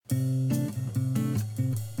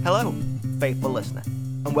Hello, faithful listener,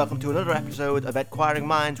 and welcome to another episode of Enquiring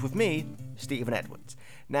Minds with me, Stephen Edwards.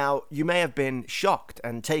 Now, you may have been shocked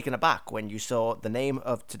and taken aback when you saw the name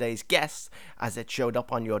of today's guest as it showed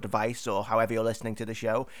up on your device or however you're listening to the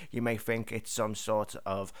show. You may think it's some sort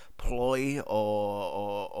of ploy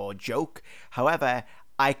or joke. However,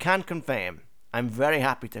 I can confirm, I'm very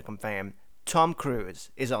happy to confirm, Tom Cruise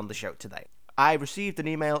is on the show today. I received an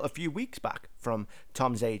email a few weeks back from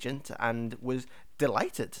Tom's agent and was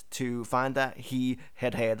delighted to find that he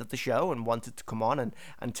had heard of the show and wanted to come on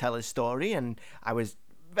and tell his story, and I was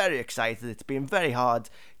very excited. It's been very hard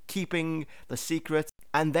keeping the secret,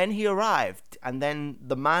 and then he arrived, and then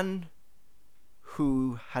the man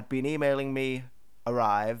who had been emailing me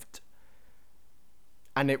arrived,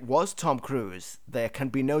 and it was Tom Cruise. There can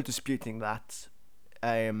be no disputing that.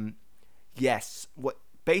 Yes,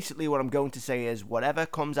 basically what I'm going to say is whatever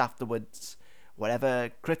comes afterwards,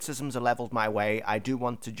 whatever criticisms are leveled my way, I do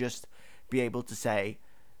want to just be able to say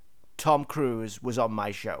Tom Cruise was on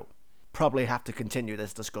my show. Probably have to continue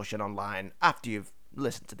this discussion online after you've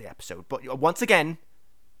listened to the episode. But once again,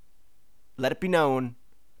 let it be known,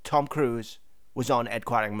 Tom Cruise was on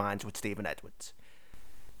Enquiring Minds with Stephen Edwards.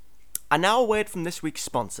 And now a word from this week's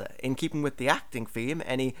sponsor. In keeping with the acting theme,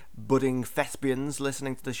 any budding thespians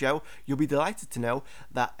listening to the show, you'll be delighted to know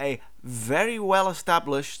that a very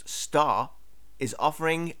well-established star is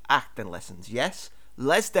offering acting lessons. Yes,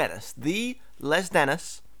 Les Dennis, the Les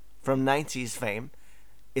Dennis from 90s fame,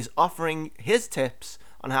 is offering his tips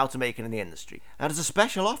on how to make it in the industry. Now, there's a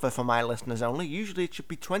special offer for my listeners only. Usually it should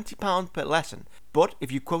be £20 per lesson. But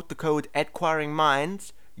if you quote the code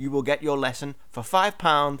ENquiringMinds, you will get your lesson for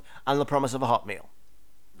 £5 and the promise of a hot meal.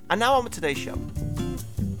 And now on with today's show.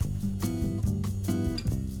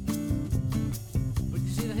 But you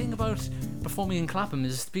see, the thing about performing in Clapham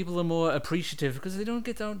is people are more appreciative because they don't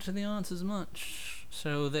get down to the arts as much.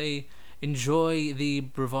 So they enjoy the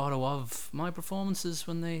bravado of my performances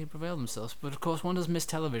when they prevail themselves. But of course, one does miss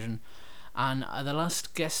television. And the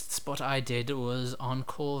last guest spot I did was on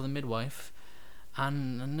Call of the Midwife.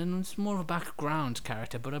 And then it's more of a background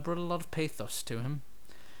character, but I brought a lot of pathos to him.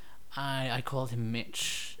 I called him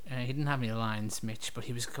Mitch. He didn't have any lines, Mitch, but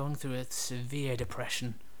he was going through a severe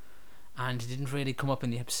depression, and it didn't really come up in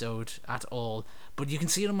the episode at all. But you can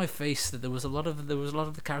see it on my face that there was a lot of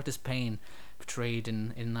the character's pain portrayed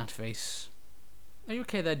in that face. Are you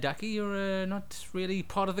okay there, Ducky? You're not really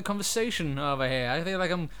part of the conversation over here. I feel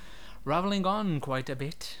like I'm ravelling on quite a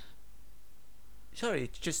bit. Sorry,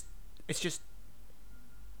 it's just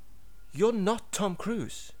you're not Tom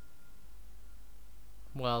Cruise.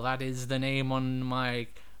 Well, that is the name on my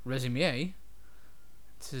resume.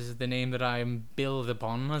 This is the name that I am billed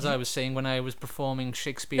upon, as I was saying when I was performing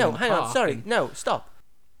Shakespeare in the hang Park. on, sorry, no, stop.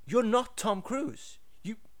 You're not Tom Cruise.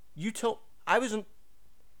 You told... I was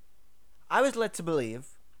led to believe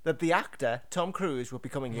that the actor, Tom Cruise, would be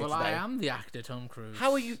coming here today. Well, I am the actor, Tom Cruise.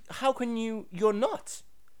 How can you... You're not.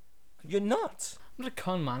 You're not. I'm not a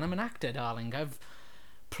con man, I'm an actor, darling. I've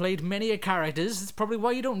played many characters. It's probably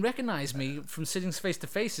why you don't recognise me from sitting face to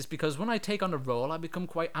face, is because when I take on a role, I become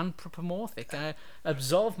quite anthropomorphic. I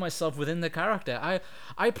absolve myself within the character.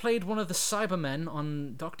 I played one of the Cybermen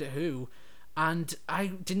on Doctor Who, and I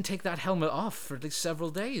didn't take that helmet off for at least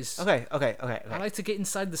several days. Okay. I like to get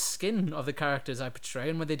inside the skin of the characters I portray,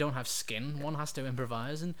 and when they don't have skin, one has to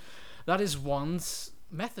improvise, and that is one's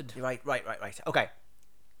method. Right. Okay.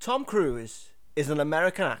 Tom Cruise is an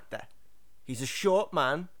American actor. He's a short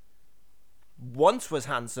man. Once was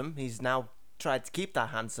handsome. He's now tried to keep that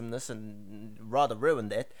handsomeness and rather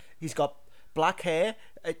ruined it. He's got black hair.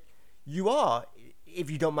 You are, if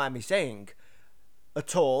you don't mind me saying, a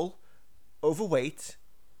tall, overweight,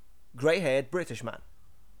 grey-haired British man.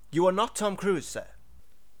 You are not Tom Cruise, sir.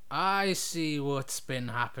 I see what's been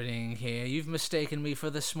happening here. You've mistaken me for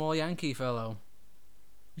the small Yankee fellow.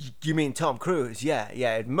 You mean Tom Cruise?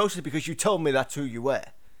 Yeah. Mostly because you told me that's who you were.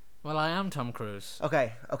 Well, I am Tom Cruise.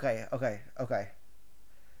 Okay.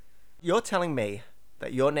 You're telling me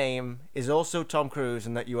that your name is also Tom Cruise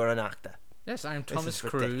and that you are an actor? Yes, I'm Thomas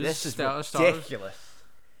Cruise. This is ridiculous.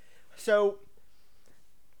 So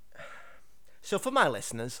for my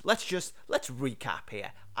listeners, let's recap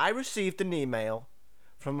here. I received an email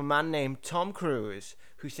from a man named Tom Cruise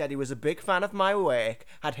who said he was a big fan of my work,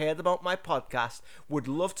 had heard about my podcast, would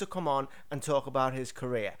love to come on and talk about his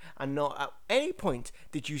career. And not at any point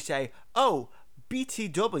did you say, oh,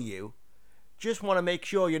 BTW, just want to make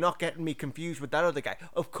sure you're not getting me confused with that other guy.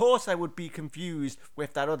 Of course I would be confused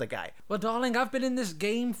with that other guy. Well, darling, I've been in this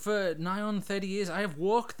game for nigh on 30 years. I have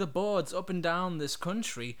walked the boards up and down this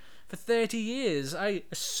country for 30 years. I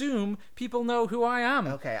assume people know who I am.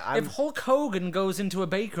 Okay, If Hulk Hogan goes into a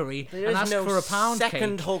bakery There and is asks no for a pound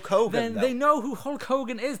second cake, Hulk Hogan, then though. they know who Hulk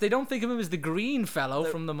Hogan is. They don't think of him as the green fellow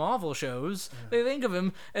from the Marvel shows. They think of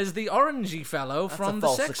him as the orangey fellow That's from a the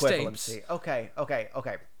false sex equivalency. tapes. Okay.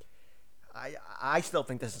 I still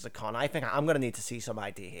think this is a con. I think I'm going to need to see some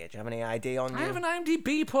ID here. Do you have any ID on you? I have an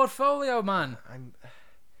IMDb portfolio, man.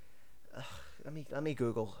 Let me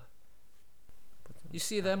Google. You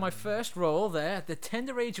see there, my first role there, at the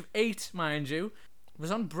tender age of 8, mind you, was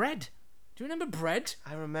on Bread. Do you remember Bread?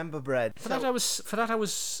 I remember Bread. For that I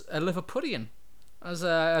was a Liverpudlian, as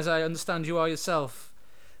I understand you are yourself.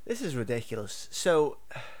 This is ridiculous. So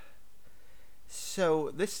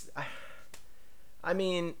this, I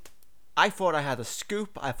mean, I thought I had a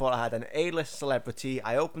scoop. I thought I had an A-list celebrity.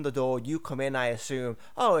 I opened the door. You come in. I assume,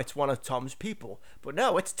 oh, it's one of Tom's people. But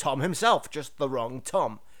no, it's Tom himself. Just the wrong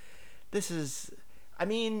Tom. This is, I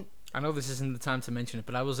mean, I know this isn't the time to mention it,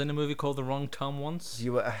 but I was in a movie called The Wrong Tom once.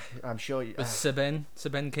 you were. I'm sure. With Sir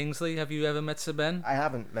Ben Kingsley. Have you ever met Sir Ben? I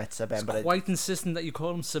haven't met Sir Ben, It's but quite insistent that you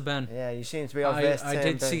call him Sir Ben. yeah, you seem to be on this. I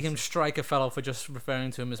did see him strike a fellow for just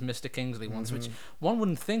referring to him as Mr. Kingsley once, which one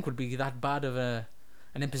wouldn't think would be that bad of an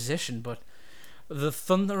imposition, but the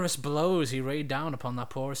thunderous blows he rained down upon that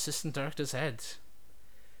poor assistant director's head.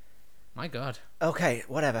 My God. Okay,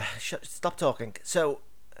 whatever. Stop talking. So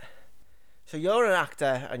you're an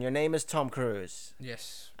actor, and your name is Tom Cruise,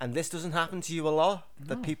 Yes. and this doesn't happen to you a lot.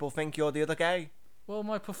 That people think you're the other guy. Well,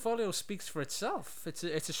 my portfolio speaks for itself. It's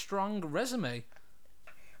a strong resume.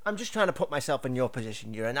 I'm just trying to put myself in your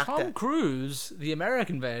position. You're an actor. Tom Cruise, the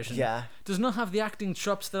American version, Yeah. does not have the acting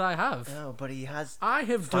chops that I have. No, but he has. I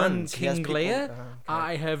have done fans. He has King people- Lear. okay.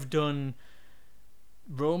 I have done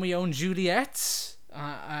Romeo and Juliet.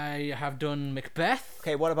 I have done Macbeth.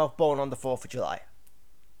 Okay, what about Born on the 4th of July?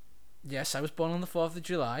 Yes, I was born on the 4th of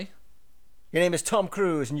July. Your name is Tom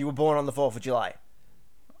Cruise, and you were born on the 4th of July.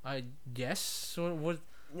 Yes. So what?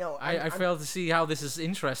 No, I fail to see how this is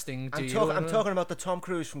interesting to you. I'm talking about the Tom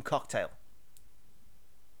Cruise from Cocktail.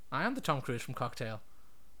 I am the Tom Cruise from Cocktail.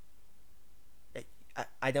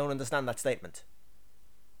 I don't understand that statement.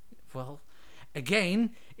 Well,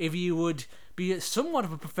 again, if you would be somewhat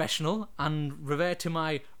of a professional and revert to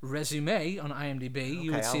my resume on IMDb,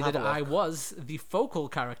 you would I'll see have that a look. I was the focal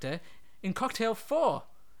character in Cocktail 4,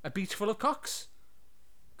 A Beach Full of Cocks.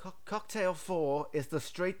 Cocktail 4 is the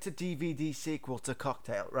straight-to-DVD sequel to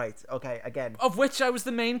Cocktail. Right, okay, again. Of which I was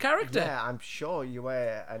the main character. Yeah, I'm sure you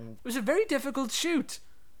were, and... It was a very difficult shoot.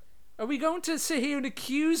 Are we going to sit here and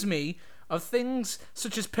accuse me of things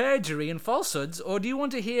such as perjury and falsehoods, or do you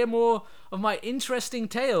want to hear more of my interesting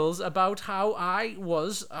tales about how I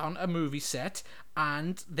was on a movie set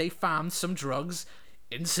and they found some drugs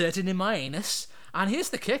inserted in my anus? And here's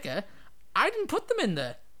the kicker, I didn't put them in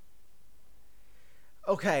there.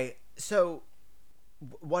 Okay, so...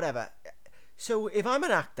 whatever. So if I'm an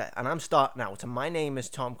actor, and I'm starting out, and my name is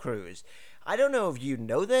Tom Cruise... I don't know if you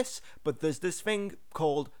know this, but there's this thing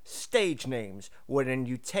called stage names, wherein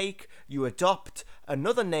you adopt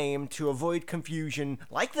another name to avoid confusion,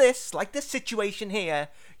 like this situation here.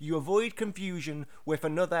 You avoid confusion with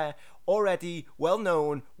another already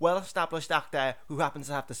well-known, well-established actor who happens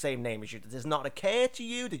to have the same name as you. Does this not occur to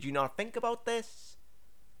you? Did you not think about this?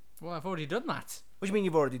 Well, I've already done that. What do you mean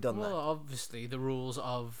you've already done Well, that? obviously, the rules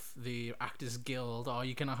of the Actors Guild are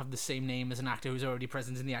you cannot have the same name as an actor who's already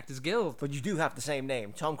present in the Actors Guild. But you do have the same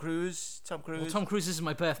name. Tom Cruise? Well, Tom Cruise is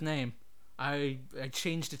my birth name. I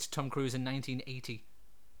changed it to Tom Cruise in 1980.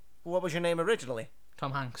 What was your name originally?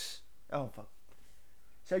 Tom Hanks. Oh, fuck.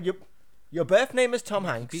 So your birth name is Tom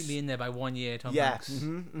Hanks. Beat me in there by 1 year, Tom Yeah.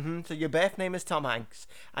 Hanks. So your birth name is Tom Hanks,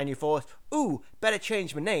 and you thought, ooh, better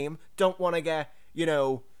change my name. Don't want to get,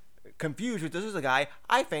 confused with this other guy.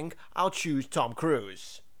 I think I'll choose Tom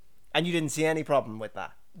Cruise. And you didn't see any problem with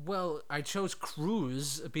that. Well, I chose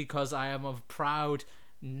Cruise because I am of proud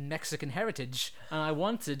Mexican heritage, and I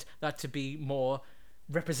wanted that to be more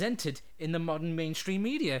represented in the modern mainstream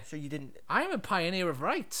media. So you didn't... I am a pioneer of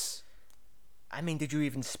rights. I mean, did you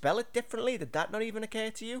even spell it differently? Did that not even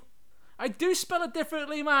occur to you? I do spell it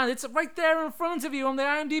differently, man. It's right there in front of you on the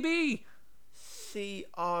IMDb. Cruze.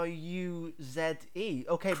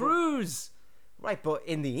 Okay, Cruise. Right, but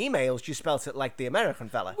in the emails you spelt it like the American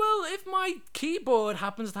fella. Well, if my keyboard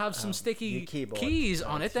happens to have some sticky your keyboard. keys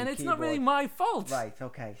on Right, it, then your it's not really keyboard. my fault. Right,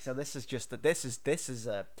 okay. So this is just that this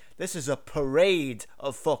is a parade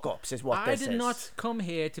of fuck ups is what I this did is. not come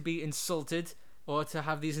here to be insulted, or to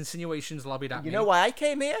have these insinuations lobbied at me. You know why I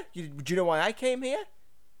came here? Do you know why I came here?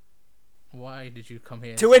 Why did you come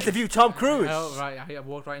here? To interview Tom Cruise. Oh, right. I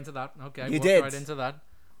walked right into that. Okay. You walked did. right into that.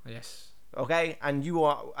 Yes. Okay, and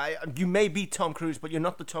you may be Tom Cruise, but you're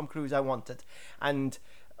not the Tom Cruise I wanted. And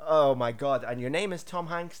oh my God, and your name is Tom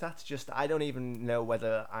Hanks. That's just, I don't even know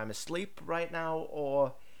whether I'm asleep right now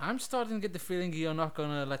or. I'm starting to get the feeling you're not going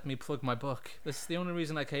to let me plug my book. This is the only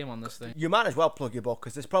reason I came on this thing. You might as well plug your book,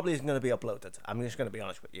 because this probably isn't going to be uploaded. I'm just going to be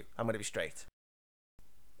honest with you. I'm going to be straight.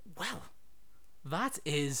 Well, that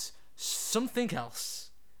is something else.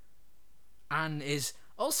 And is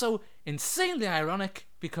also insanely ironic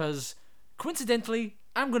because, coincidentally,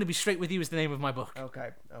 I'm going to be straight with you is the name of my book. Okay.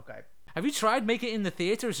 Have you tried making it in the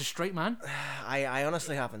theatre as a straight man? I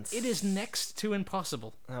honestly haven't. It is next to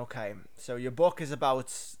impossible. Okay, so your book is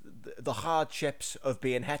about the hardships of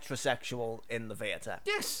being heterosexual in the theatre.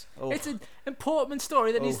 Yes, Oh. it's an important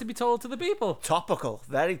story that needs to be told to the people. Topical,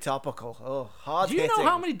 very topical. Oh, hard Do you hitting. know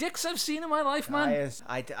how many dicks I've seen in my life, man?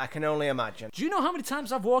 I can only imagine. Do you know how many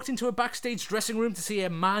times I've walked into a backstage dressing room to see a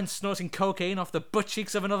man snorting cocaine off the butt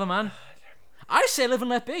cheeks of another man? I say live and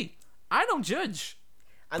let be. I don't judge.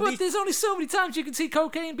 And But there's only so many times you can see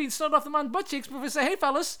cocaine being snorted off the man's butt cheeks before they say, hey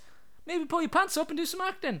fellas, maybe pull your pants up and do some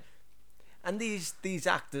acting. And these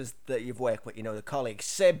actors that you've worked with, the colleagues,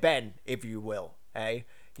 say Ben, if you will, eh?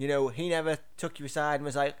 He never took you aside and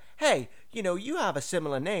was like, hey, you have a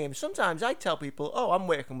similar name. Sometimes I tell people, oh, I'm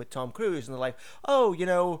working with Tom Cruise, and they're like,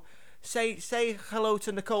 oh, say hello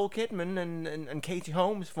to Nicole Kidman and Katie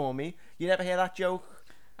Holmes for me. You never hear that joke?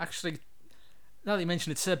 Actually, now that you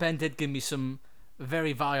mention it, Sir Ben did give me some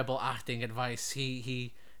very viable acting advice.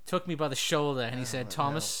 He took me by the shoulder and he said,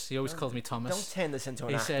 Thomas, he always calls me Thomas. Don't turn this into an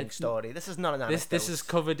He acting said, story. This is not an anecdote. This is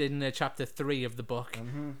covered in chapter 3 of the book.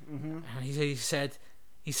 And he said,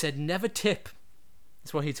 never tip.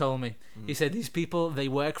 That's what he told me. He said, these people, they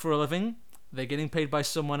work for a living. They're getting paid by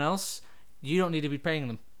someone else. You don't need to be paying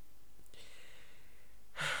them.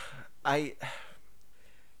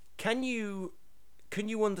 Can you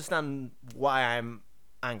understand why I'm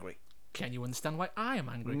angry? Can you understand why I am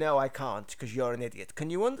angry? No, I can't, because you're an idiot. Can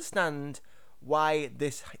you understand why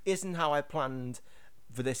this isn't how I planned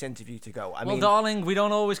for this interview to go? Well, darling, we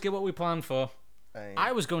don't always get what we plan for.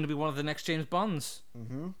 I I was going to be one of the next James Bonds.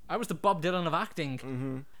 I was the Bob Dylan of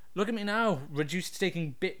acting. Look at me now, reduced to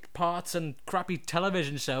taking bit parts and crappy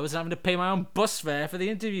television shows and having to pay my own bus fare for the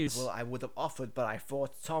interviews. Well, I would have offered, but I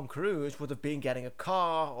thought Tom Cruise would have been getting a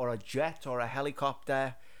car or a jet or a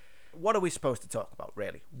helicopter. What are we supposed to talk about,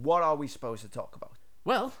 really? What are we supposed to talk about?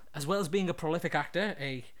 Well, as well as being a prolific actor,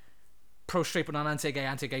 a pro-straight but not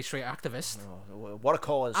anti-gay straight activist, Oh, what a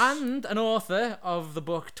cause. and an author of the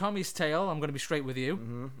book Tommy's Tale, I'm going to be straight with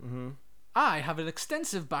you, I have an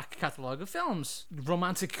extensive back catalogue of films.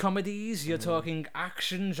 Romantic comedies, you're talking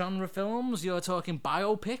action genre films, you're talking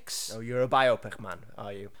biopics. Oh, you're a biopic man,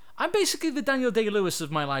 are you? I'm basically the Daniel Day-Lewis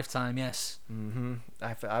of my lifetime, yes.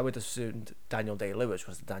 I would assume Daniel Day-Lewis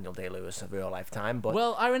was the Daniel Day-Lewis of your lifetime, but...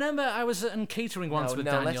 Well, I remember I was in catering once with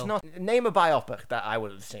Daniel. Let's not... Name a biopic that I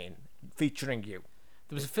would have seen featuring you.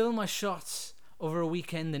 There was a film I shot over a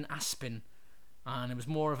weekend in Aspen, and it was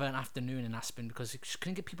more of an afternoon in Aspen because it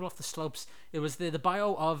couldn't get people off the slopes. It was the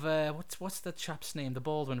bio of... what's the chap's name? The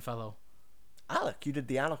Baldwin fellow. Alec, you did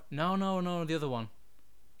the Alec. No, the other one.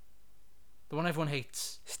 The one everyone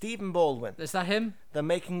hates. Stephen Baldwin. Is that him? They're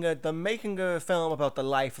making a film about the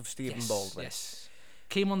life of Stephen Baldwin. Yes.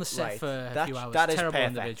 Came on the set for a few hours. That is Terrible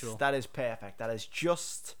perfect. individual. That is perfect. That is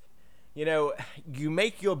just... you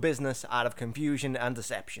make your business out of confusion and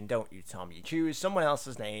deception, don't you, Tom? You choose someone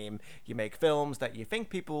else's name, you make films that you think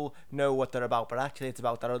people know what they're about, but actually it's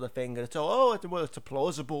about that other thing, and it's all, it's a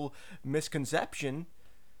plausible misconception.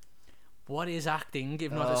 What is acting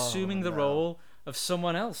if not assuming the role of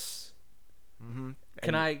someone else?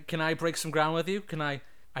 Can I break some ground with you?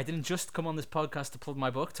 I didn't just come on this podcast to plug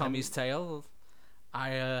my book, Tommy's Tale.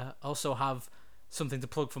 I also have something to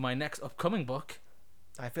plug for my next upcoming book.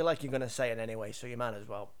 I feel like you're going to say it anyway, so you might as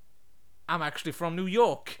well. I'm actually from New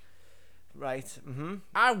York. Right,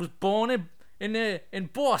 I was born in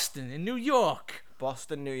Boston, in New York.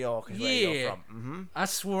 Boston, New York is where you're from.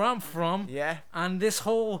 That's where I'm from. Yeah. And this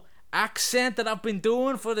whole accent that I've been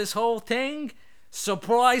doing for this whole thing,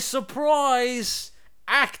 surprise, surprise,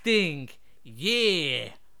 acting. Yeah.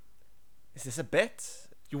 Is this a bit?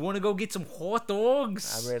 You want to go get some hot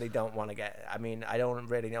dogs? I really don't want to get. I mean, I don't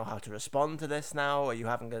really know how to respond to this now. Are you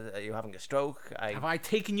having a stroke? Have I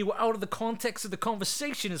taken you out of the context of the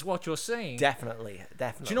conversation? Is what you're saying? Definitely.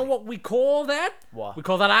 Do you know what we call that? What? We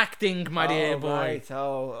call that acting, my dear boy. Right.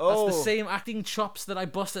 Oh. That's the same acting chops that I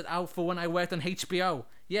busted out for when I worked on HBO.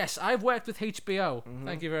 Yes, I've worked with HBO.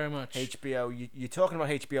 Thank you very much. HBO. You're talking about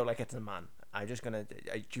HBO like it's a man. I'm just gonna.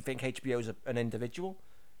 Do you think HBO is an individual?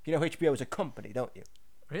 You know, HBO is a company, don't you?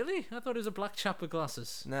 Really? I thought it was a black chap with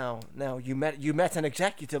glasses. No. You met an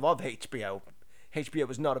executive of HBO. HBO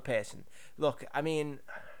was not a person. Look, I mean,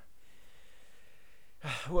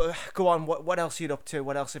 well, go on. What else are you up to?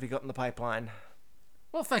 What else have you got in the pipeline?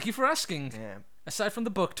 Well, thank you for asking. Yeah. Aside from the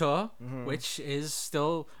book tour, which is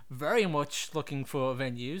still very much looking for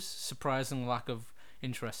venues, surprising lack of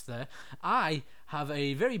interest there, I have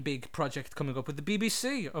a very big project coming up with the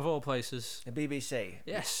BBC, of all places. The BBC.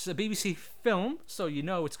 Yes, a BBC film, so you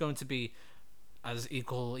know it's going to be as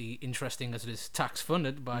equally interesting as it is tax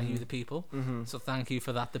funded by you, the people. So thank you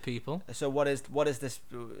for that, the people. So what is this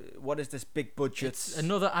big budget? It's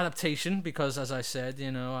another adaptation because, as I said,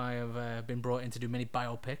 you know, I have been brought in to do many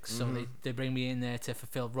biopics, so they bring me in there to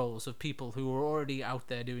fulfill roles of people who are already out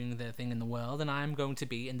there doing their thing in the world, and I'm going to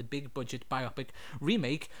be in the big budget biopic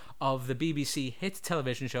remake of the BBC hit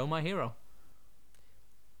television show My Hero.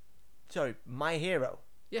 Sorry, My Hero.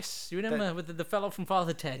 Yes, you remember with the fellow from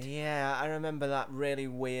Father Ted? Yeah, I remember that really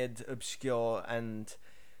weird, obscure, and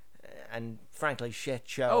frankly shit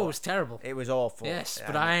show. Oh, it was terrible. It was awful. Yes,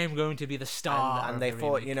 but I am going to be the star. And they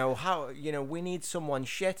thought, we need someone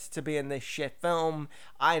shit to be in this shit film.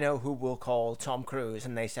 I know who we'll call Tom Cruise.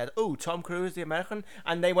 And they said, oh, Tom Cruise, the American?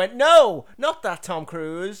 And they went, no, not that Tom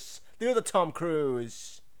Cruise. The other Tom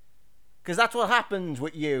Cruise. Because that's what happens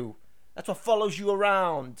with you. That's what follows you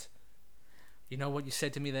around. You know what you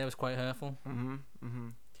said to me there was quite hurtful. And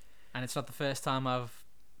it's not the first time I've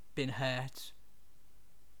been hurt.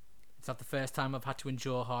 It's not the first time I've had to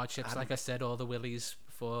endure hardships. Like I said, all the willies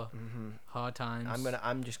before hard times.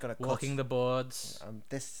 I'm just gonna walking the boards.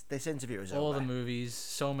 This interview is all over. the movies,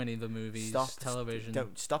 so many of the movies, television.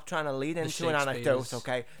 Don't stop trying to lead into an anecdote,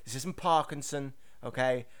 okay? This isn't Parkinson,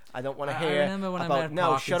 okay? I don't want to hear. I remember when about, I met no,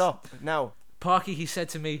 Parkinson. shut up, no. Parky, he said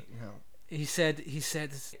to me. No. He said.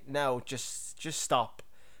 No, just stop,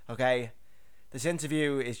 okay? This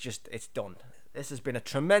interview is it's done. This has been a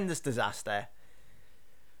tremendous disaster.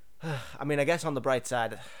 I mean, I guess on the bright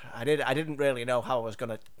side, I didn't really know how I was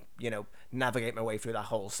gonna, navigate my way through that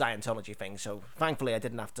whole Scientology thing. So thankfully, I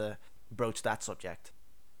didn't have to broach that subject.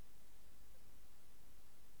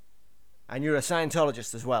 And you're a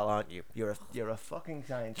Scientologist as well, aren't you? You're a fucking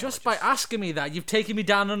Scientologist. Just by asking me that, you've taken me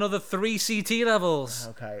down another 3 CT levels.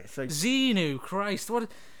 Okay, so Xenu, Christ, what?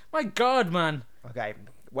 My God, man. Okay,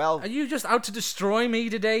 well, Are you just out to destroy me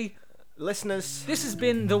today? listeners, This has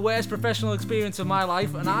been the worst professional experience of my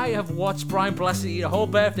life, and I have watched Brian Blessed eat a whole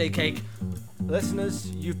birthday cake.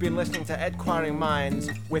 you've been listening to Edquiring Minds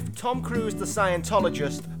with Tom Cruise the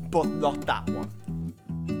Scientologist, but not that one.